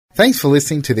Thanks for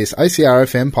listening to this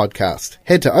OCRFM podcast.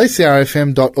 Head to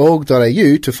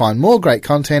ocrfm.org.au to find more great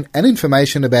content and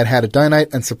information about how to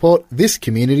donate and support this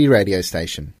community radio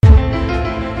station.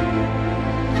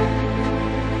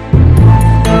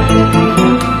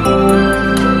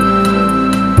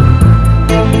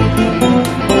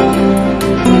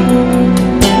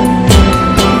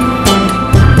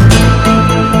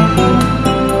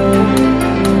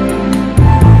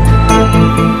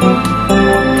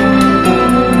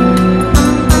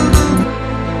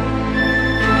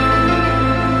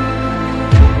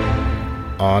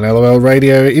 On LOL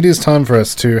Radio, it is time for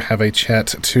us to have a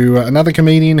chat to another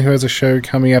comedian who has a show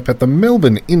coming up at the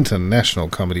Melbourne International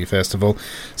Comedy Festival.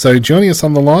 So joining us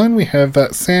on the line, we have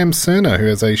Sam Cerner, who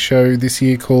has a show this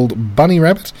year called Bunny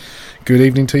Rabbit. Good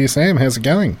evening to you, Sam. How's it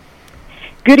going?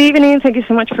 Good evening. Thank you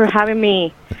so much for having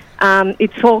me.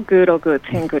 It's all good,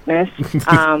 thank goodness.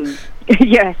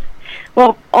 Yes.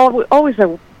 Well, always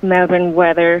a Melbourne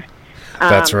weather.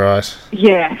 That's right.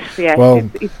 Yes. Well,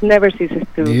 it never ceases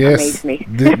to amaze me.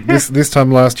 this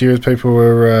time last year, as people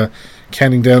were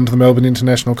counting down to the Melbourne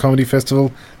International Comedy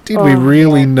Festival, did we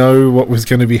really know what was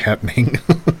going to be happening?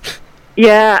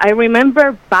 Yeah, I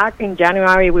remember back in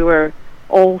January, we were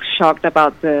all shocked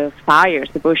about the fires,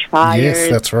 the bushfires. Yes,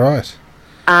 that's right.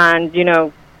 And,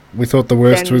 we thought the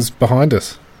worst was behind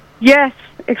us. Yes,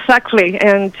 exactly.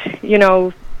 And,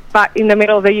 back in the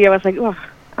middle of the year, I was like, oh,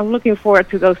 I'm looking forward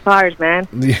to those fires, man.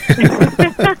 Yeah.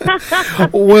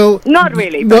 Well, not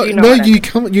really. But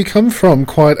you come from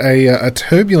quite a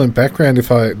turbulent background,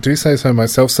 if I do say so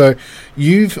myself. So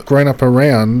you've grown up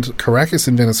around Caracas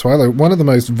in Venezuela, one of the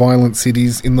most violent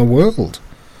cities in the world.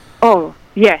 Oh,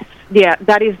 yes. Yeah,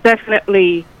 that is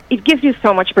definitely... It gives you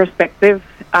so much perspective.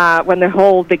 When the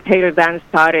whole dictator dance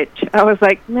started, I was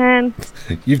like, man,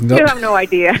 you have no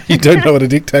idea. You don't know what a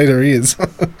dictator is.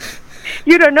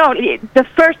 You don't know. The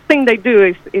first thing they do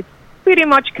is it's pretty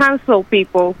much cancel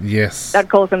people. Yes. That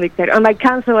calls them dictator. And by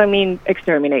cancel, I mean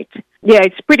exterminate. Yeah,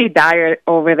 it's pretty dire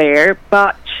over there.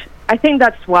 But I think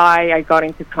that's why I got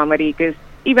into comedy, because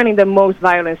even in the most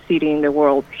violent city in the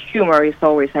world, humor is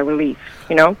always a relief,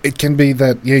 It can be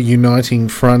that, uniting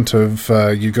front of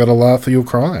you got to laugh or you'll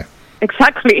cry.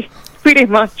 Exactly. Pretty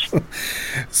much.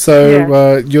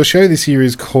 So your show this year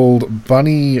is called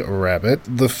Bunny Rabbit.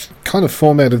 The kind of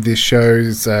format of this show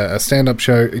is a stand-up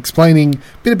show explaining a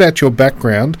bit about your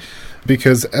background,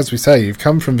 because, as we say, you've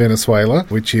come from Venezuela,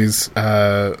 which is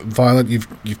violent.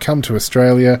 You've come to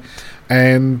Australia,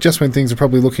 and just when things are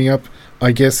probably looking up,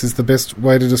 I guess is the best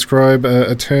way to describe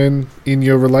a turn in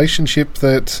your relationship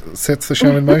that sets the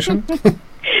show in motion.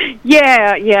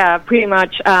 Yeah, pretty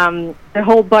much. The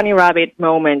whole Bunny Rabbit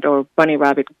moment, or Bunny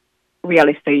Rabbit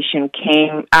realization,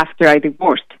 came after I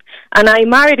divorced. And I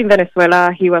married in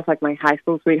Venezuela. He was like my high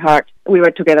school sweetheart. We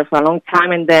were together for a long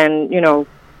time, and then,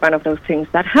 one of those things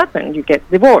that happen, you get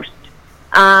divorced.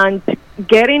 And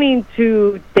getting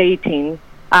into dating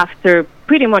after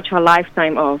pretty much a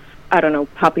lifetime of,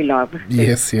 puppy love.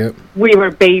 Yes, yeah. We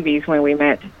were babies when we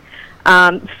met.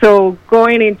 So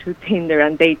going into Tinder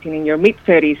and dating in your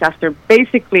mid-30s after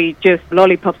basically just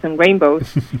lollipops and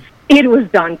rainbows, it was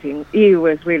daunting. It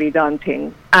was really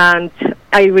daunting. And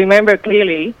I remember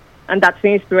clearly, and that's the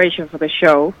inspiration for the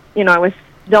show, I was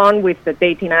done with the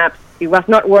dating apps. It was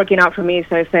not working out for me,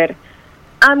 so I said,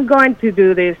 I'm going to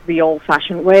do this the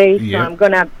old-fashioned way. Yeah. So I'm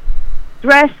going to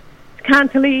dress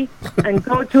scantily and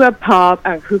go to a pub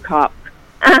and hook up.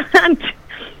 And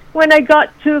when I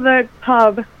got to the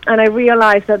pub and I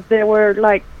realized that there were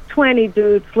like 20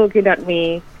 dudes looking at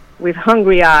me with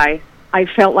hungry eyes, I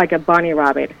felt like a bunny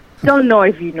rabbit. Don't know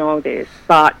if you know this,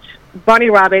 but bunny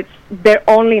rabbits, their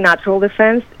only natural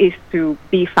defense is to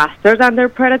be faster than their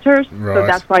predators. Right. So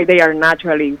that's why they are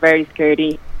naturally very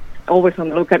scaredy, always on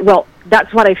the lookout. Well,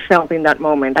 that's what I felt in that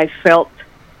moment. I felt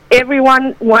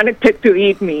everyone wanted to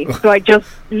eat me, so I just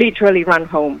literally ran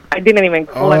home. I didn't even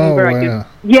call an Uber. Wow.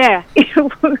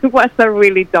 It was a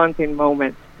really daunting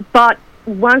moment. But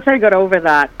once I got over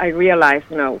that, I realized,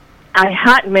 I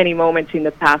had many moments in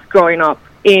the past growing up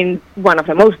in one of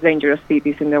the most dangerous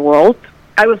cities in the world.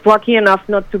 I was lucky enough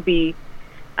not to be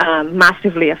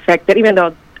massively affected, even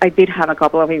though I did have a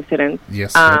couple of incidents.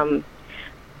 Yes.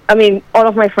 I mean, all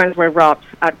of my friends were robbed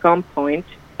at gunpoint,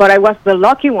 but I was the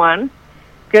lucky one,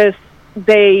 because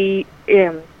they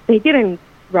didn't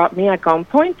rob me at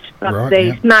gunpoint, but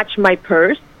they snatched my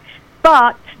purse.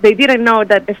 But they didn't know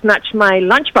that they snatched my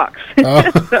lunchbox.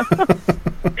 So,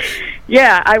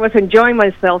 I was enjoying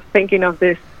myself thinking of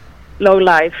this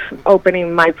lowlife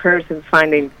opening my purse and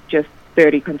finding just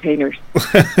 30 containers.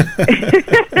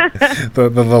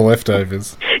 the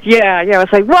leftovers. Yeah. I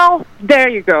was like, well, there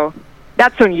you go.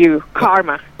 That's on you.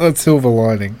 Karma. That's silver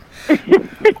lining.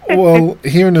 Well,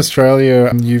 here in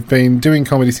Australia, you've been doing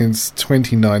comedy since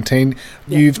 2019.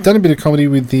 You've done a bit of comedy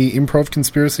with the Improv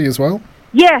Conspiracy as well?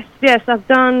 Yes. I've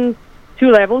done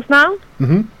 2 levels now.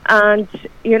 Mm-hmm. And,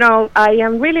 I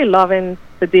am really loving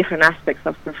the different aspects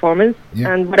of performance.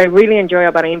 Yeah. And what I really enjoy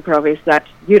about improv is that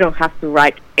you don't have to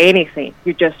write anything.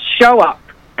 You just show up,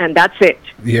 and that's it.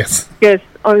 Yes. Because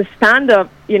on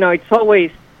stand-up, it's always...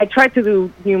 I try to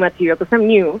do new material because I'm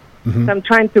new. Mm-hmm. So I'm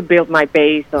trying to build my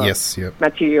base of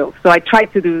material. So I try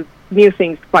to do new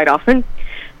things quite often.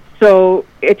 So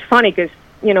it's funny because,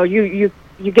 you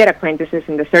get apprentices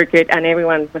in the circuit, and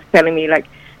everyone was telling me, like,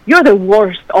 you're the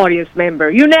worst audience member.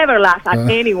 You never laugh at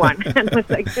anyone. And I was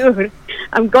like, dude,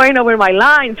 I'm going over my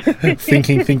lines.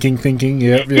 Thinking.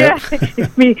 Yep. Yeah,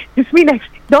 it's me next.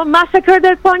 Don't massacre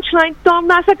that punchline. Don't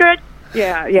massacre it.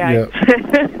 Yeah.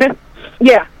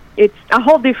 Yeah, it's a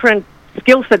whole different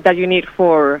skill set that you need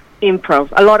for improv.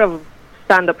 A lot of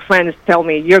stand-up friends tell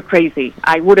me, you're crazy.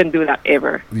 I wouldn't do that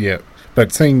ever. Yeah.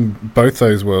 But seeing both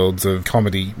those worlds of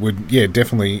comedy would,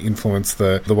 definitely influence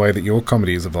the way that your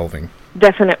comedy is evolving.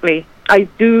 Definitely. I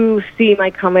do see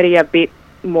my comedy a bit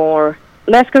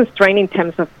less constrained in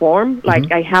terms of form.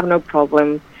 Like, I have no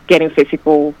problem getting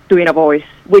physical, doing a voice,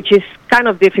 which is kind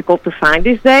of difficult to find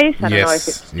these days. I don't know if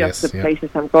it's just the places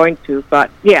I'm going to, but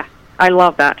yeah, I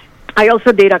love that. I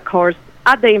also did a course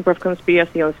at the Improv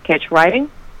Conspiracy on sketch writing.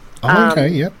 Oh, okay,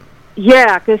 yep.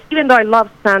 Yeah, because even though I love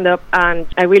stand-up and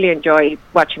I really enjoy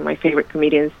watching my favorite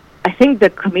comedians, I think the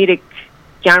comedic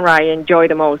genre I enjoy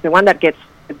the most, the one that gets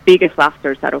the biggest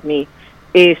laughters out of me,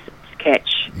 is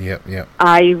sketch. Yep.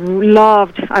 I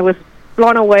was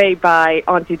blown away by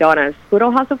Auntie Donna's Good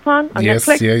Old House of Fun on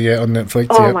Netflix. Yeah, on Netflix.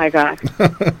 Oh, my God.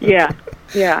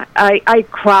 Yeah. I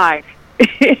cried,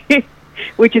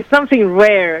 which is something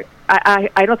rare.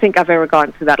 I don't think I've ever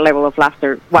gone to that level of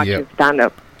laughter watching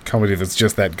stand-up. Comedy that's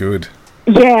just that good.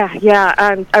 Yeah.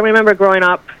 And I remember growing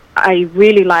up, I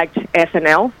really liked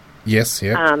SNL. Yes,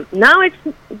 yeah. Now it's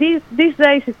these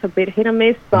days it's a bit hit and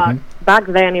miss, but back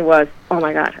then it was, oh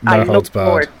my God, I look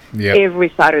forward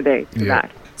every Saturday to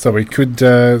that. So we could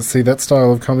see that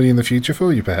style of comedy in the future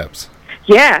for you, perhaps?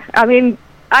 Yeah, I mean,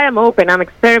 I am open. I'm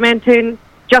experimenting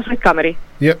just with comedy.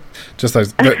 Yep, just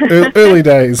those early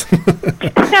days.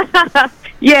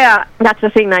 Yeah, that's the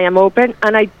thing. I am open,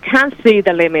 and I can't see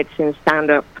the limits in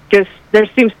stand-up because there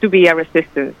seems to be a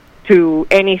resistance to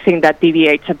anything that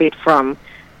deviates a bit from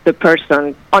the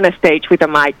person on a stage with a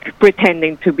mic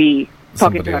pretending to be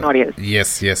talking to an audience.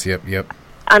 Yes, yep.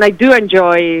 And I do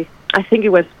enjoy, I think it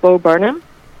was Bo Burnham.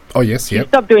 Oh, yes, yep. He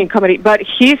stopped doing comedy, but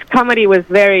his comedy was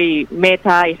very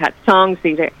meta. It had songs.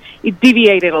 It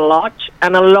deviated a lot,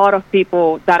 and a lot of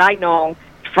people that I know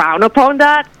frown upon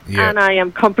that, and I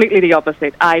am completely the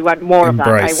opposite. I want more of that.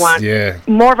 I want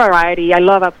more variety. I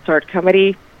love absurd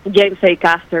comedy. James A.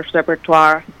 Caster's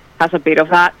repertoire has a bit of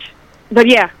that. But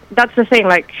yeah, that's the thing.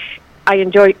 Like, I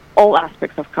enjoy all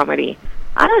aspects of comedy.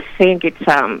 I don't think it's,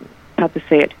 how to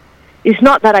say it, it's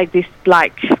not that I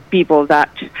dislike people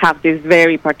that have this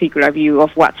very particular view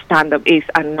of what stand-up is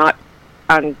and not,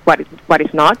 and what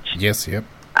is not. Yes, yep.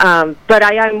 But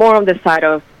I am more on the side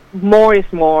of more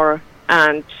is more,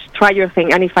 and try your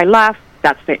thing. And if I laugh,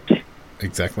 that's it.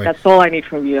 Exactly. That's all I need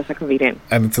from you as a comedian.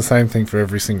 And it's the same thing for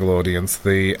every single audience.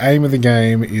 The aim of the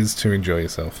game is to enjoy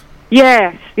yourself.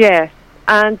 Yes.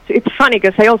 And it's funny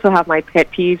because I also have my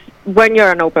pet peeves. When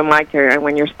you're an open micer and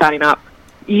when you're starting up,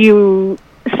 you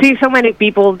see so many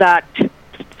people that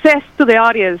says to the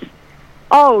audience,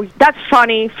 oh, that's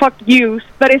funny, fuck you.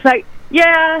 But it's like,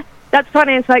 yeah, that's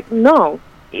funny. It's like, no.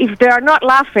 If they are not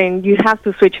laughing, you have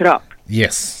to switch it up.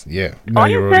 Yes, yeah. Know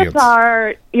your audience.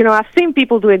 Are, I've seen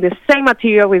people doing the same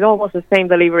material with almost the same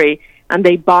delivery, and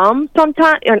they bomb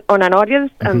sometimes on an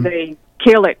audience, and they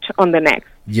kill it on the next.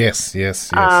 Yes.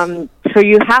 So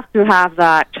you have to have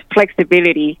that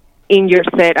flexibility in your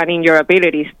set and in your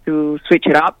abilities to switch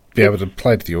it up. Be able to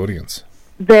play to the audience.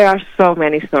 There are so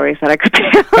many stories that I could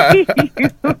tell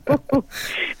you.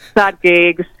 Sad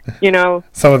gigs,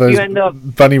 Some of those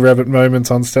bunny rabbit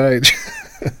moments on stage.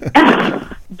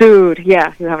 Dude,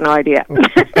 yeah, you have no idea.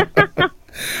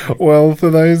 Well, for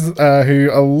those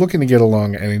who are looking to get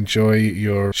along and enjoy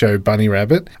your show Bunny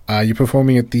Rabbit, are you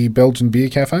performing at the Belgian Beer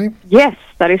Cafe? Yes,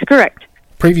 that is correct.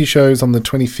 Preview shows on the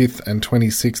 25th and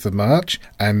 26th of March,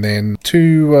 and then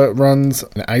 2 runs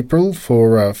in April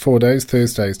for 4 days,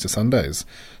 Thursdays to Sundays.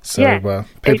 So,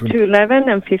 8 to 11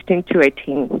 and 15 to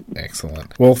 18.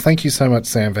 Excellent. Well, thank you so much,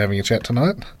 Sam, for having a chat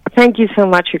tonight. Thank you so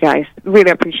much, you guys.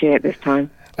 Really appreciate it this time.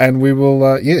 And we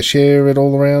will, share it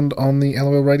all around on the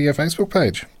LOL Radio Facebook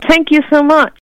page. Thank you so much.